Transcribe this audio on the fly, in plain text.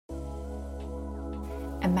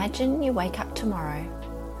Imagine you wake up tomorrow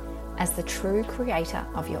as the true creator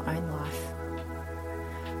of your own life.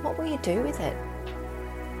 What will you do with it?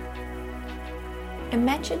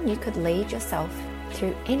 Imagine you could lead yourself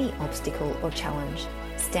through any obstacle or challenge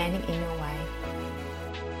standing in your way.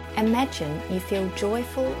 Imagine you feel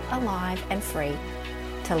joyful, alive and free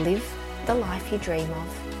to live the life you dream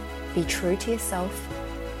of, be true to yourself,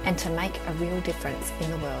 and to make a real difference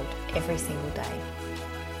in the world every single day.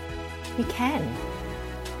 You can.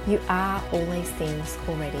 You are all these things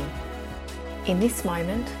already. In this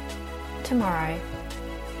moment, tomorrow,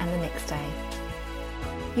 and the next day.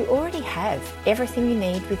 You already have everything you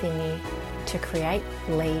need within you to create,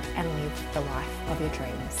 lead, and live the life of your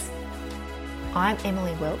dreams. I'm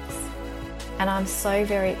Emily Wilkes, and I'm so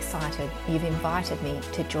very excited you've invited me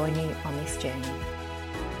to join you on this journey.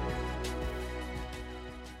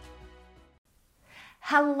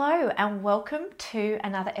 Hello and welcome to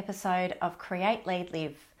another episode of Create, Lead,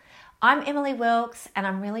 Live. I'm Emily Wilkes and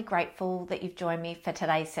I'm really grateful that you've joined me for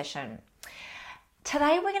today's session.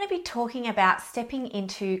 Today we're going to be talking about stepping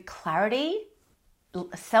into clarity,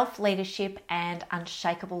 self-leadership and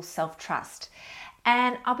unshakable self-trust.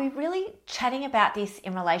 And I'll be really chatting about this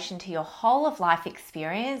in relation to your whole of life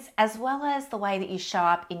experience as well as the way that you show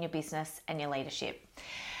up in your business and your leadership.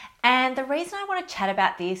 And the reason I want to chat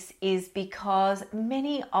about this is because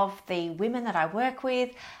many of the women that I work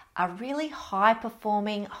with are really high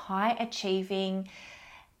performing, high achieving,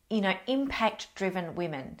 impact driven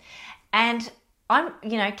women. And I'm,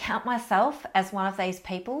 count myself as one of these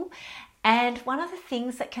people. And one of the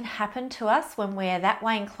things that can happen to us when we're that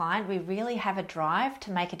way inclined, we really have a drive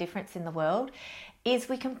to make a difference in the world, is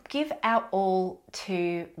we can give our all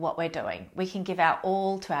to what we're doing. We can give our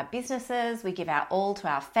all to our businesses, we give our all to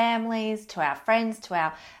our families, to our friends, to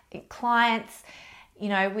our clients.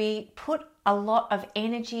 We put a lot of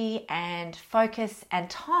energy and focus and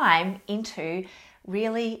time into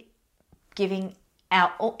really giving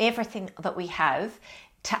everything that we have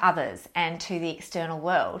to others and to the external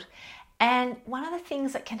world. And one of the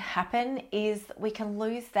things that can happen is that we can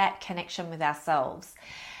lose that connection with ourselves.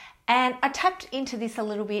 And I tapped into this a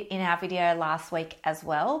little bit in our video last week as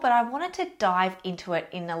well, but I wanted to dive into it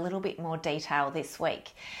in a little bit more detail this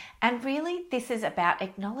week. And really, this is about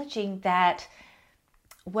acknowledging that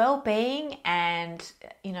well-being and,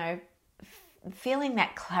 feeling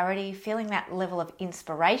that clarity, feeling that level of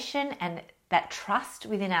inspiration and that trust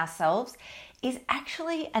within ourselves is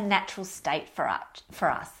actually a natural state for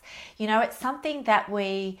us. It's something that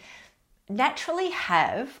we naturally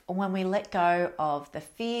have when we let go of the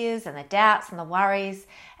fears and the doubts and the worries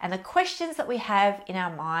and the questions that we have in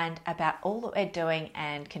our mind about all that we're doing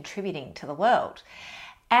and contributing to the world.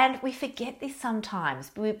 And we forget this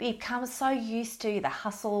sometimes. We become so used to the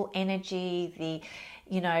hustle, energy, the,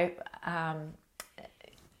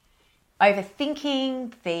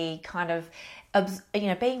 overthinking, the kind of,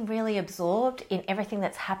 being really absorbed in everything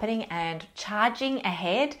that's happening and charging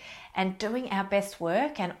ahead and doing our best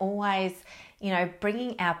work and always,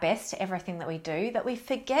 bringing our best to everything that we do, that we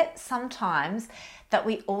forget sometimes that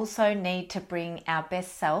we also need to bring our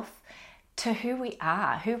best self to who we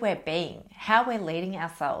are, who we're being, how we're leading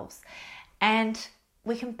ourselves. And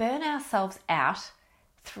we can burn ourselves out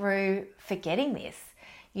through forgetting this.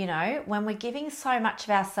 When we're giving so much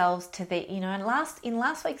of ourselves to the, in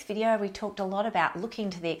last week's video, we talked a lot about looking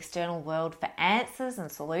to the external world for answers and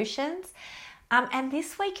solutions. And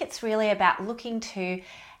this week, it's really about looking to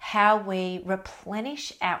how we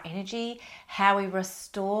replenish our energy, how we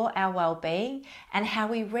restore our well-being, and how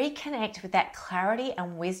we reconnect with that clarity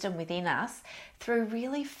and wisdom within us through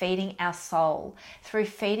really feeding our soul, through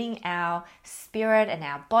feeding our spirit and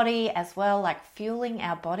our body as well, like fueling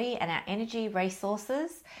our body and our energy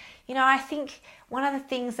resources. I think one of the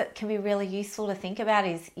things that can be really useful to think about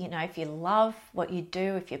is, if you love what you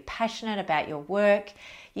do, if you're passionate about your work,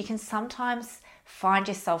 you can sometimes find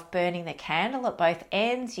yourself burning the candle at both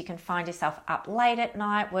ends. You can find yourself up late at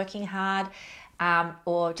night working hard,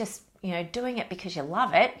 or just doing it because you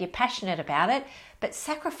love it, you're passionate about it, but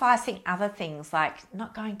sacrificing other things like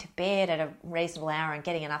not going to bed at a reasonable hour and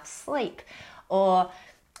getting enough sleep, or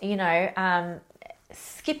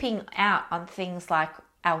skipping out on things like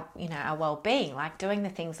our well-being, like doing the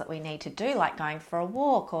things that we need to do, like going for a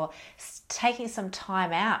walk or taking some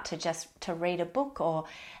time out to read a book or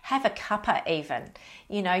have a cuppa even.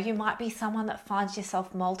 You might be someone that finds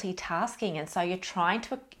yourself multitasking, and so you're trying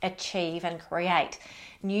to achieve and create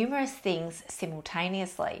numerous things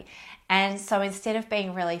simultaneously. And so instead of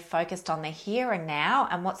being really focused on the here and now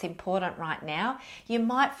and what's important right now, you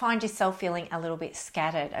might find yourself feeling a little bit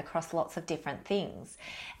scattered across lots of different things.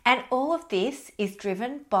 And all of this is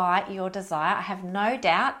driven by your desire. I have no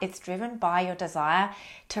doubt it's driven by your desire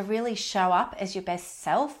to really show up as your best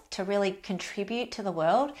self, to really contribute to the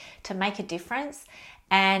world, to make a difference,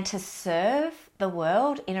 and to serve the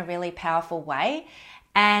world in a really powerful way.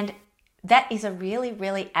 And that is a really,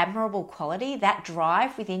 really admirable quality, that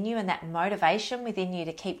drive within you and that motivation within you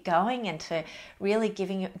to keep going and to really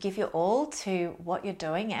give your all to what you're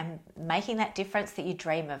doing and making that difference that you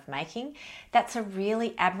dream of making. That's a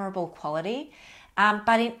really admirable quality.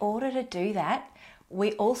 But in order to do that,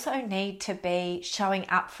 we also need to be showing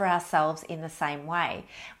up for ourselves in the same way.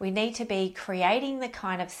 We need to be creating the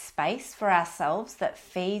kind of space for ourselves that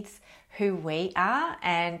feeds who we are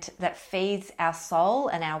and that feeds our soul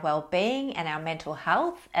and our well-being and our mental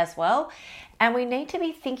health as well. And we need to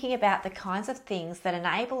be thinking about the kinds of things that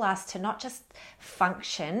enable us to not just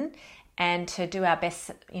function and to do our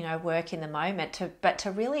best, work in the moment, but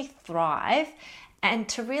to really thrive and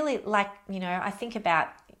to really, I think about,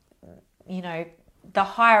 the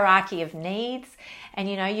hierarchy of needs. And,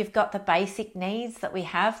 you've got the basic needs that we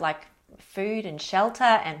have, like food and shelter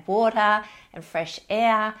and water and fresh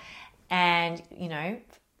air. And,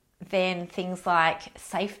 then things like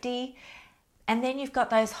safety. And then you've got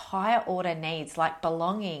those higher order needs like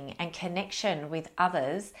belonging and connection with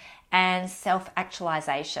others and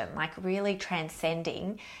self-actualization, like really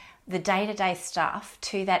transcending the day-to-day stuff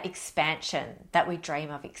to that expansion that we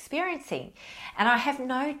dream of experiencing. And I have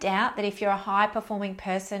no doubt that if you're a high-performing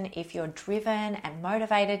person, if you're driven and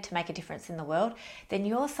motivated to make a difference in the world, then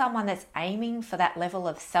you're someone that's aiming for that level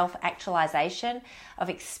of self-actualization, of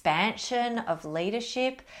expansion, of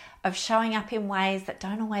leadership, of showing up in ways that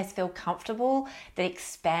don't always feel comfortable, that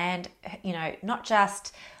expand, not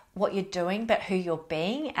just what you're doing, but who you're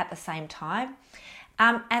being at the same time.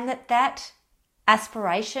 And that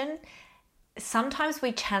aspiration, sometimes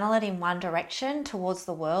we channel it in one direction towards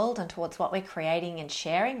the world and towards what we're creating and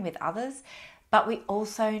sharing with others, but we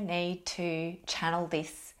also need to channel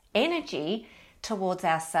this energy towards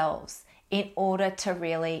ourselves in order to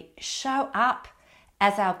really show up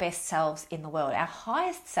as our best selves in the world, our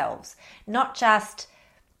highest selves, not just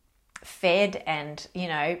fed and,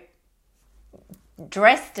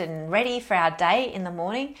 dressed and ready for our day in the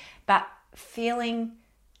morning, but feeling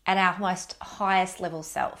at our most highest level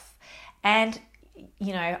self. And,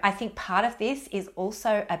 I think part of this is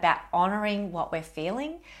also about honoring what we're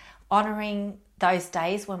feeling, honoring those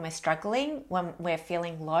days when we're struggling, when we're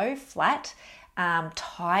feeling low, flat,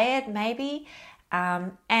 tired maybe,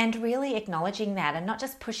 and really acknowledging that and not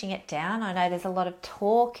just pushing it down. I know there's a lot of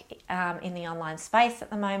talk in the online space at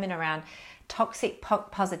the moment around toxic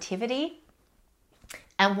positivity.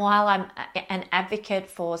 And while I'm an advocate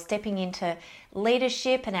for stepping into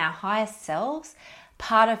leadership and our highest selves,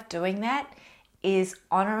 part of doing that is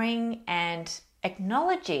honoring and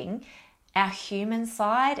acknowledging our human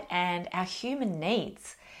side and our human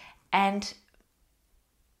needs. And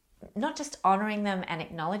not just honoring them and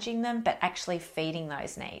acknowledging them, but actually feeding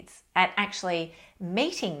those needs and actually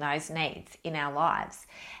meeting those needs in our lives.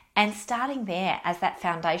 And starting there as that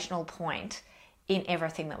foundational point in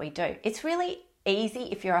everything that we do. It's really easy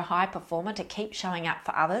if you're a high performer to keep showing up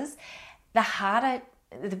for others.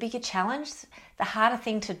 The bigger challenge, the harder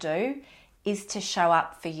thing to do is to show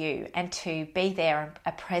up for you and to be there,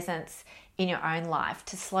 a presence in your own life,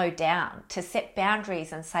 to slow down, to set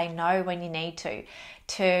boundaries and say no when you need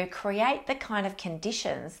to create the kind of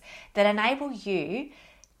conditions that enable you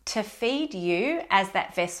to feed you as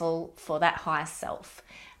that vessel for that higher self,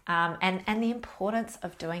 and the importance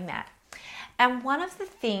of doing that. And one of the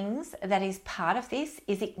things that is part of this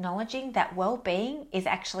is acknowledging that well-being is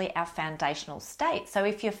actually our foundational state. So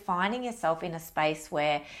if you're finding yourself in a space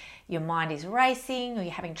where your mind is racing or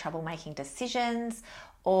you're having trouble making decisions,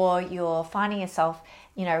 or you're finding yourself,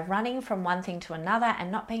 running from one thing to another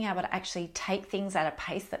and not being able to actually take things at a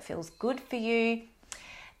pace that feels good for you,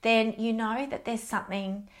 then you know that there's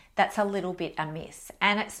something that's a little bit amiss.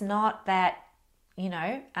 And it's not that,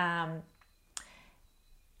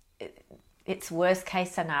 it's worst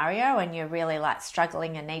case scenario and you're really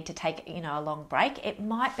struggling and need to take, a long break. It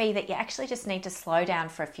might be that you actually just need to slow down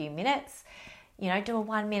for a few minutes, do a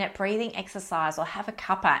 1 minute breathing exercise or have a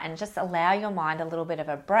cuppa and just allow your mind a little bit of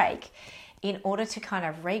a break in order to kind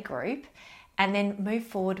of regroup and then move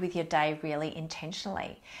forward with your day really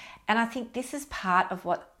intentionally. And I think this is part of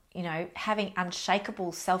what, having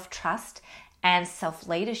unshakable self-trust and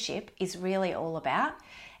self-leadership is really all about.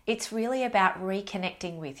 It's really about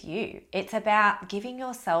reconnecting with you. It's about giving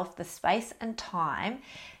yourself the space and time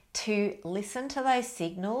to listen to those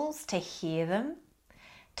signals, to hear them,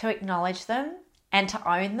 to acknowledge them, and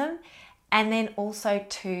to own them, and then also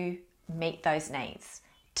to meet those needs,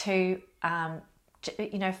 to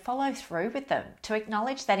follow through with them, to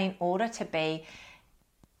acknowledge that in order to be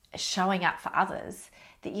showing up for others,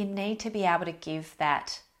 that you need to be able to give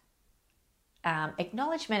that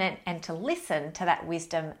acknowledgement and to listen to that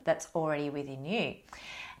wisdom that's already within you.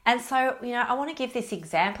 And so, I want to give this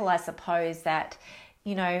example, I suppose, that,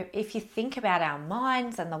 if you think about our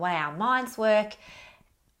minds and the way our minds work,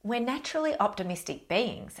 we're naturally optimistic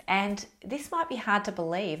beings. And this might be hard to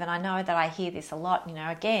believe. And I know that I hear this a lot,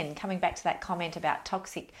 again, coming back to that comment about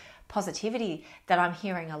toxic positivity that I'm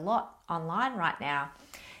hearing a lot online right now,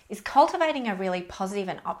 is cultivating a really positive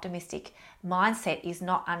and optimistic mindset is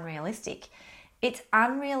not unrealistic. It's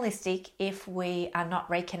unrealistic if we are not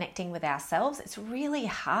reconnecting with ourselves. It's really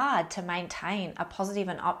hard to maintain a positive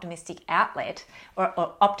and optimistic outlet or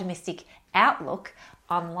optimistic outlook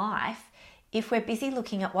on life if we're busy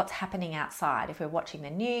looking at what's happening outside, if we're watching the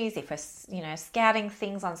news, if we're scouting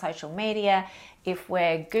things on social media, if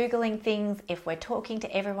we're Googling things, if we're talking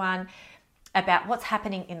to everyone about what's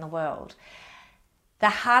happening in the world. The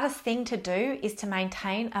hardest thing to do is to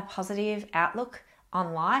maintain a positive outlook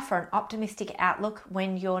on life or an optimistic outlook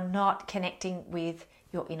when you're not connecting with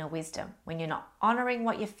your inner wisdom, when you're not honoring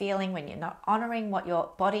what you're feeling, when you're not honoring what your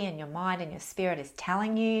body and your mind and your spirit is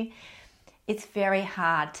telling you. It's very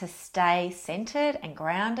hard to stay centered and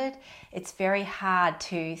grounded. It's very hard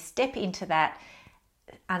to step into that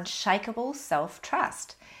unshakable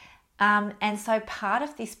self-trust. And so part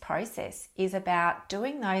of this process is about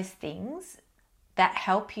doing those things that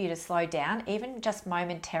help you to slow down, even just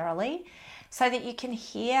momentarily, so that you can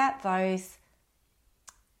hear those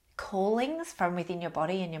callings from within your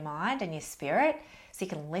body and your mind and your spirit, so you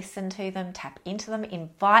can listen to them, tap into them,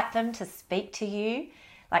 invite them to speak to you.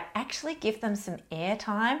 Like, actually give them some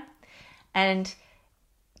airtime and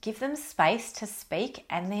give them space to speak,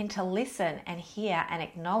 and then to listen and hear and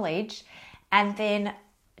acknowledge, and then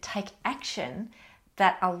take action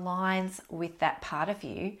that aligns with that part of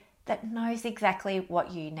you that knows exactly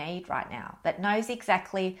what you need right now, that knows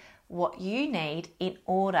exactly what you need in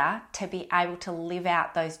order to be able to live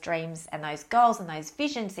out those dreams and those goals and those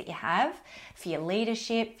visions that you have for your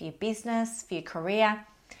leadership, for your business, for your career.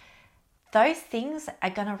 Those things are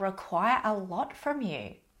going to require a lot from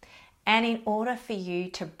you. And in order for you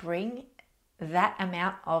to bring that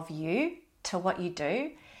amount of you to what you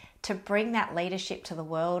do, to bring that leadership to the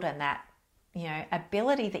world and that,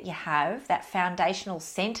 ability that you have, that foundational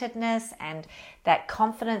centeredness and that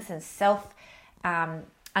confidence and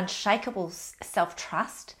unshakable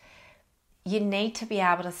self-trust, you need to be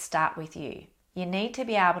able to start with you. You need to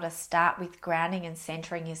be able to start with grounding and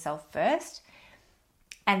centering yourself first,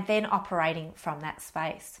 and then operating from that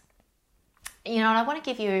space. And I want to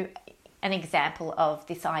give you an example of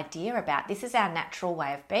this idea about this is our natural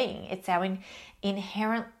way of being. It's our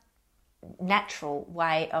inherent natural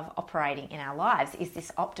way of operating in our lives, is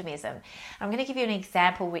this optimism. I'm going to give you an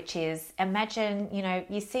example, which is, imagine,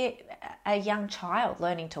 you see a young child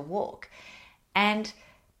learning to walk, and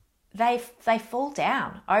they fall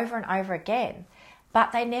down over and over again,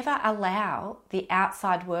 but they never allow the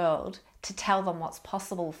outside world to tell them what's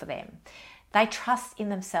possible for them. They trust in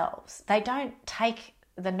themselves. They don't take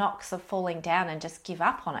the knocks of falling down and just give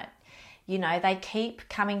up on it. They keep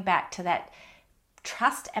coming back to that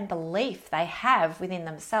trust and belief they have within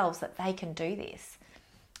themselves that they can do this.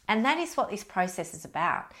 And that is what this process is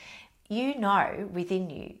about. You know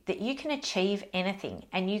within you that you can achieve anything,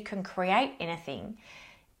 and you can create anything,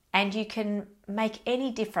 and you can make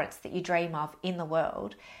any difference that you dream of in the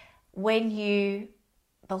world when you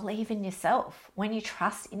believe in yourself, when you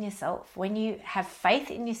trust in yourself, when you have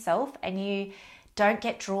faith in yourself and you don't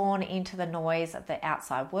get drawn into the noise of the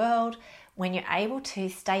outside world, when you're able to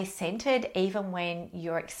stay centered even when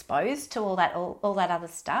you're exposed to all that other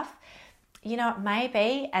stuff. It may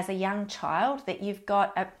be as a young child that you've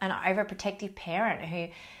got an overprotective parent who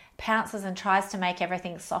pounces and tries to make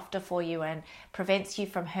everything softer for you and prevents you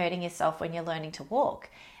from hurting yourself when you're learning to walk.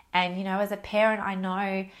 And, as a parent, I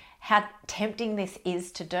know how tempting this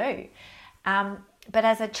is to do. But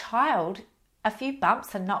as a child, a few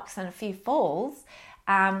bumps and knocks and a few falls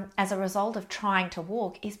as a result of trying to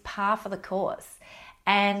walk is par for the course.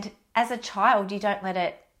 And as a child, you don't let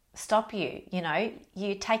it stop you.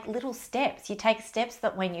 You take little steps. You take steps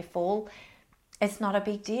that when you fall, it's not a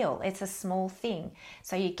big deal. It's a small thing.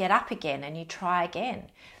 So you get up again and you try again.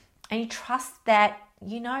 And you trust that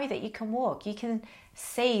you know that you can walk. You can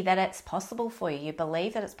see that it's possible for you. You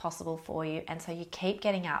believe that it's possible for you. And so you keep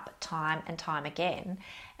getting up time and time again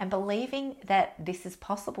and believing that this is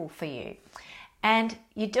possible for you. And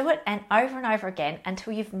you do it and over again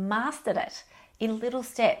until you've mastered it in little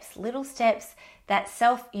steps that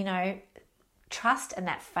self, trust and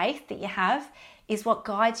that faith that you have is what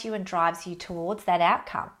guides you and drives you towards that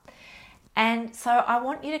outcome. And so I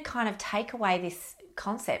want you to kind of take away this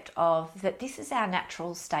concept of that this is our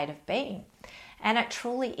natural state of being. And it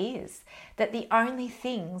truly is. That the only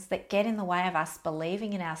things that get in the way of us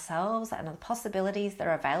believing in ourselves and the possibilities that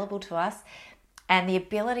are available to us and the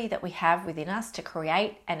ability that we have within us to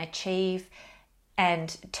create and achieve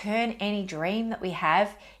and turn any dream that we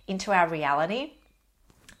have into our reality,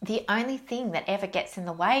 the only thing that ever gets in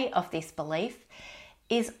the way of this belief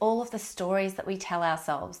is all of the stories that we tell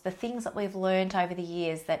ourselves, the things that we've learned over the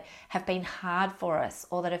years that have been hard for us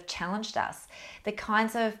or that have challenged us, the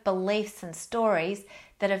kinds of beliefs and stories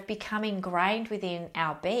that have become ingrained within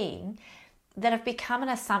our being, that have become an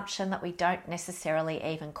assumption that we don't necessarily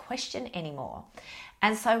even question anymore.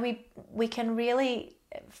 And so we can really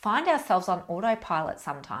find ourselves on autopilot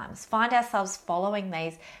sometimes, find ourselves following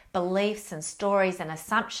these beliefs and stories and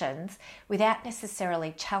assumptions without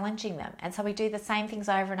necessarily challenging them. And so we do the same things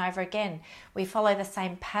over and over again. We follow the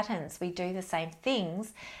same patterns, we do the same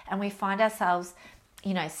things, and we find ourselves,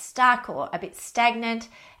 stuck or a bit stagnant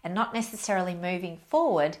and not necessarily moving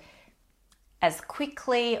forward as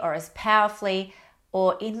quickly or as powerfully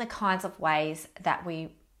or in the kinds of ways that we,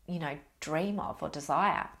 dream of or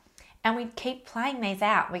desire. And we keep playing these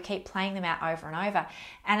out. We keep playing them out over and over.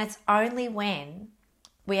 And it's only when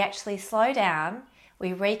we actually slow down,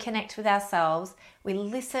 we reconnect with ourselves, we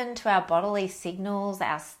listen to our bodily signals,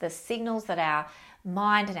 the signals that our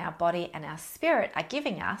mind and our body and our spirit are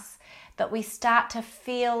giving us, that we start to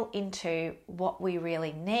feel into what we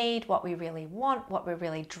really need, what we really want, what we're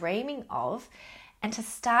really dreaming of, and to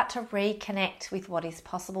start to reconnect with what is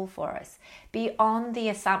possible for us, beyond the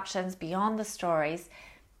assumptions, beyond the stories,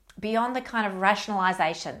 beyond the kind of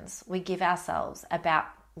rationalizations we give ourselves about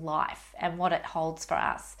life and what it holds for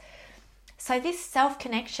us. So this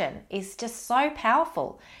self-connection is just so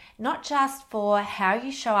powerful, not just for how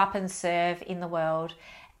you show up and serve in the world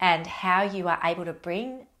and how you are able to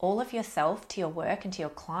bring all of yourself to your work and to your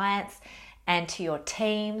clients and to your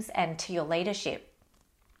teams and to your leadership,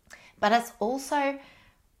 but it's also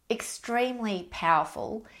extremely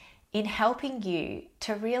powerful in helping you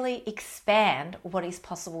to really expand what is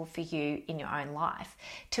possible for you in your own life,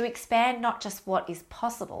 to expand not just what is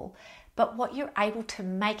possible, but what you're able to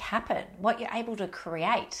make happen, what you're able to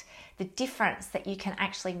create, the difference that you can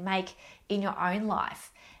actually make in your own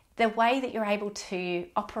life, the way that you're able to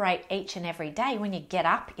operate each and every day when you get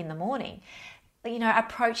up in the morning,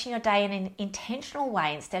 approaching your day in an intentional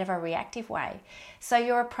way instead of a reactive way. So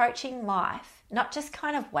you're approaching life, not just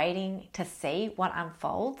kind of waiting to see what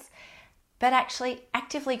unfolds, but actually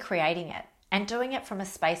actively creating it and doing it from a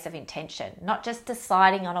space of intention, not just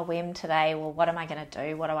deciding on a whim today, well, what am I going to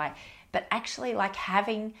do? But actually like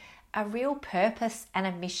having a real purpose and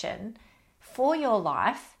a mission for your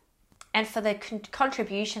life and for the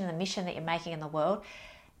contribution and the mission that you're making in the world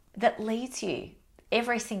that leads you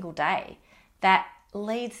every single day, that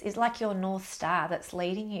is like your North Star that's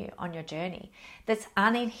leading you on your journey, that's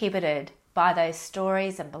uninhibited by those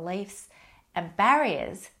stories and beliefs and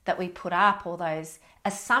barriers that we put up, or those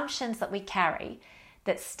assumptions that we carry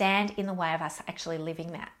that stand in the way of us actually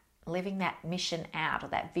living that mission out, or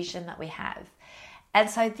that vision that we have. And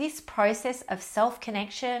so this process of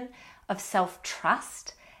self-connection, of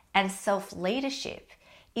self-trust and self-leadership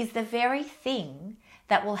is the very thing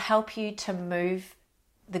that will help you to move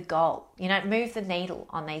the goal, move the needle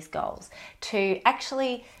on these goals, to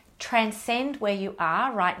actually transcend where you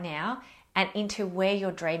are right now and into where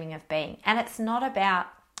you're dreaming of being. And it's not about,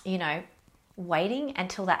 waiting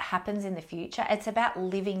until that happens in the future. It's about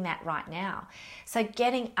living that right now. So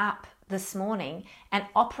getting up this morning and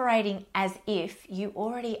operating as if you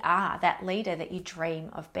already are that leader that you dream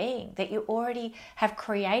of being, that you already have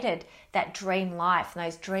created that dream life and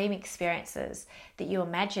those dream experiences that you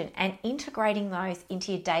imagine, and integrating those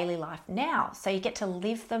into your daily life now. So you get to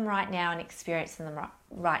live them right now and experience them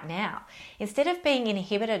right now, instead of being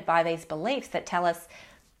inhibited by these beliefs that tell us,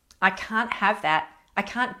 I can't have that, I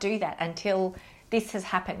can't do that until this has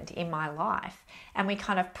happened in my life. And we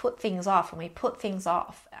kind of put things off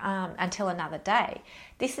until another day.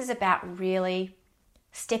 This is about really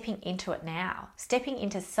stepping into it now, stepping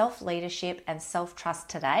into self-leadership and self-trust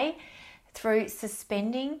today through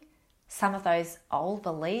suspending some of those old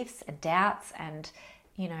beliefs and doubts and,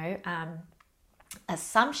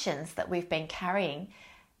 assumptions that we've been carrying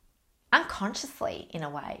unconsciously in a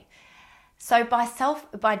way. So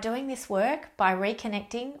by doing this work, by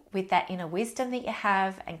reconnecting with that inner wisdom that you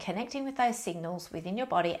have and connecting with those signals within your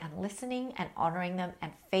body and listening and honoring them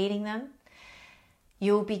and feeding them,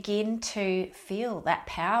 you'll begin to feel that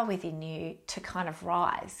power within you to kind of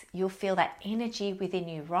rise. You'll feel that energy within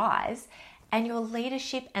you rise, and your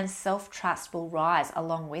leadership and self-trust will rise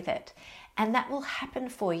along with it. And that will happen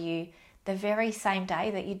for you the very same day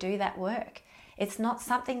that you do that work. It's not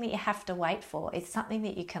something that you have to wait for. It's something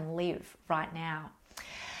that you can live right now.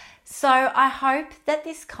 So I hope that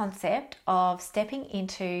this concept of stepping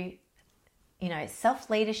into,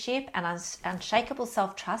 self-leadership and unshakable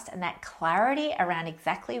self-trust and that clarity around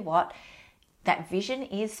exactly what that vision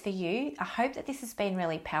is for you, I hope that this has been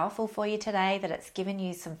really powerful for you today, that it's given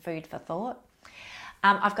you some food for thought.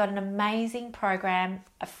 I've got an amazing program,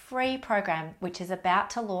 a free program, which is about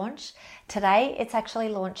to launch. Today, it's actually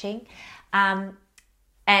launching.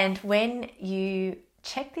 And when you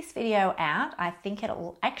check this video out, I think it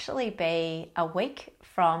will actually be a week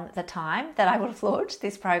from the time that I would have launched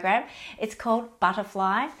this program. It's called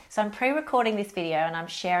Butterfly. So I'm pre-recording this video and I'm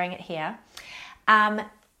sharing it here.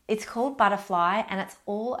 It's called Butterfly, and it's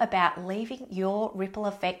all about leaving your ripple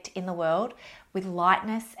effect in the world with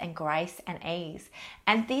lightness and grace and ease.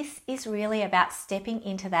 And this is really about stepping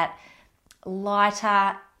into that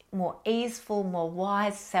lighter, more easeful, more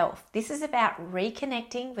wise self. This is about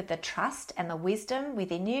reconnecting with the trust and the wisdom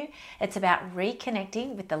within you. It's about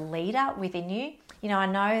reconnecting with the leader within you. I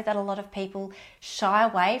know that a lot of people shy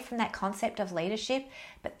away from that concept of leadership,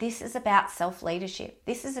 but this is about self-leadership.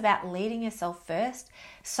 This is about leading yourself first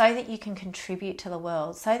so that you can contribute to the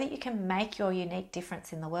world, so that you can make your unique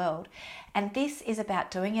difference in the world. And this is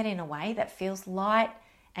about doing it in a way that feels light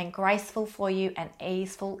and graceful for you and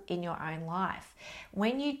easeful in your own life.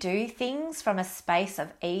 When you do things from a space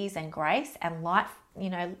of ease and grace and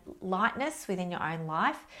lightness within your own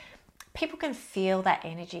life, people can feel that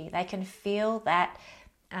energy. They can feel that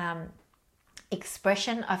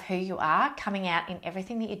expression of who you are coming out in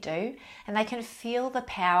everything that you do, and they can feel the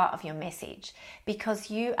power of your message because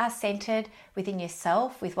you are centered within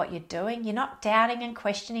yourself with what you're doing. You're not doubting and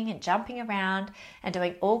questioning and jumping around and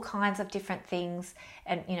doing all kinds of different things,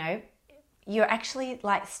 and you're actually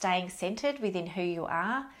like staying centered within who you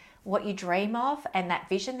are, what you dream of, and that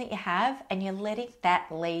vision that you have, and you're letting that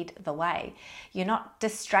lead the way. You're not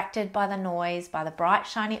distracted by the noise, by the bright,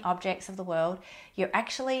 shiny objects of the world. You're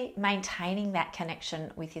actually maintaining that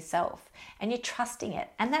connection with yourself, and you're trusting it.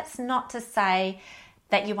 And that's not to say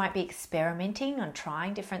that you won't be experimenting and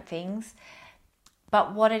trying different things,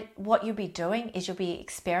 but what you'll be doing is you'll be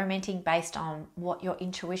experimenting based on what your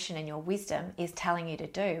intuition and your wisdom is telling you to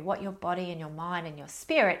do, what your body and your mind and your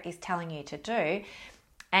spirit is telling you to do,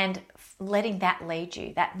 and letting that lead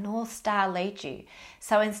you, that North Star lead you.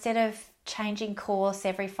 So instead of changing course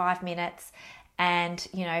every 5 minutes and,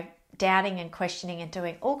 doubting and questioning and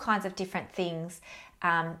doing all kinds of different things,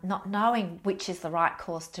 not knowing which is the right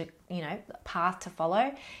course to, path to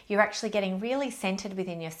follow, you're actually getting really centered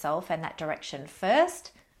within yourself and that direction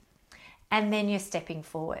first, and then you're stepping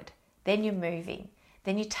forward, then you're moving,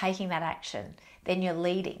 then you're taking that action, then you're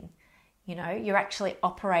leading. You're actually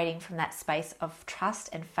operating from that space of trust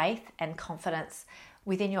and faith and confidence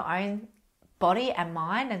within your own body and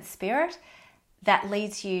mind and spirit that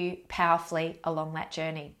leads you powerfully along that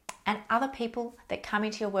journey. And other people that come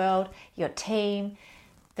into your world, your team,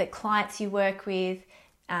 the clients you work with,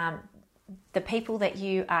 the people that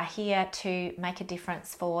you are here to make a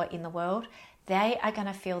difference for in the world, they are going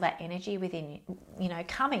to feel that energy within you,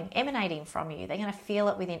 emanating from you. They're going to feel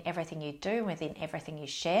it within everything you do, within everything you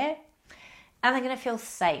share. And they're going to feel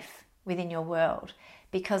safe within your world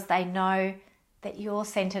because they know that you're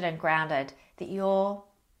centered and grounded, that you're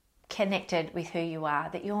connected with who you are,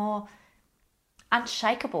 that you're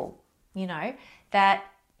unshakable, that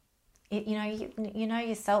you know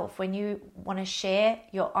yourself. When you want to share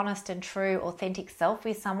your honest and true, authentic self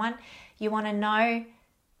with someone, you want to know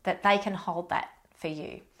that they can hold that for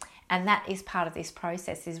you. And that is part of this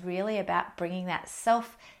process, is really about bringing that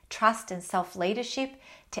self-trust and self-leadership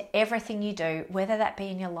to everything you do, whether that be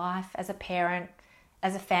in your life as a parent,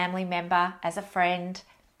 as a family member, as a friend,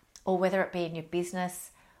 or whether it be in your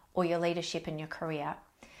business or your leadership in your career.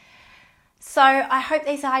 So I hope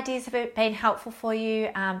these ideas have been helpful for you.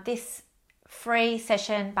 This free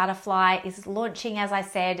session, Butterfly, is launching, as I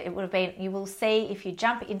said. You will see, if you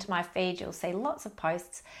jump into my feed, you'll see lots of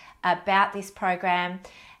posts about this program.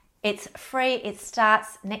 It's free. It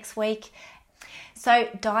starts next week. So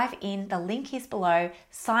dive in. The link is below.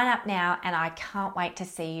 Sign up now, and I can't wait to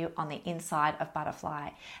see you on the inside of Butterfly.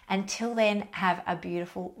 Until then, have a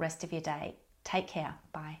beautiful rest of your day. Take care.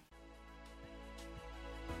 Bye.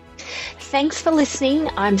 Thanks for listening.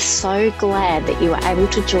 I'm so glad that you were able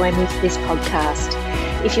to join me for this podcast.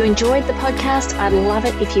 If you enjoyed the podcast, I'd love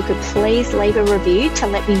it if you could please leave a review to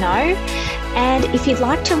let me know. And if you'd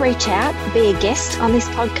like to reach out, be a guest on this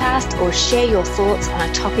podcast, or share your thoughts on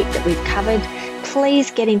a topic that we've covered, please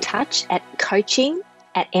get in touch at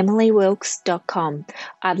coaching@emilywilkes.com.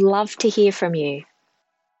 I'd love to hear from you.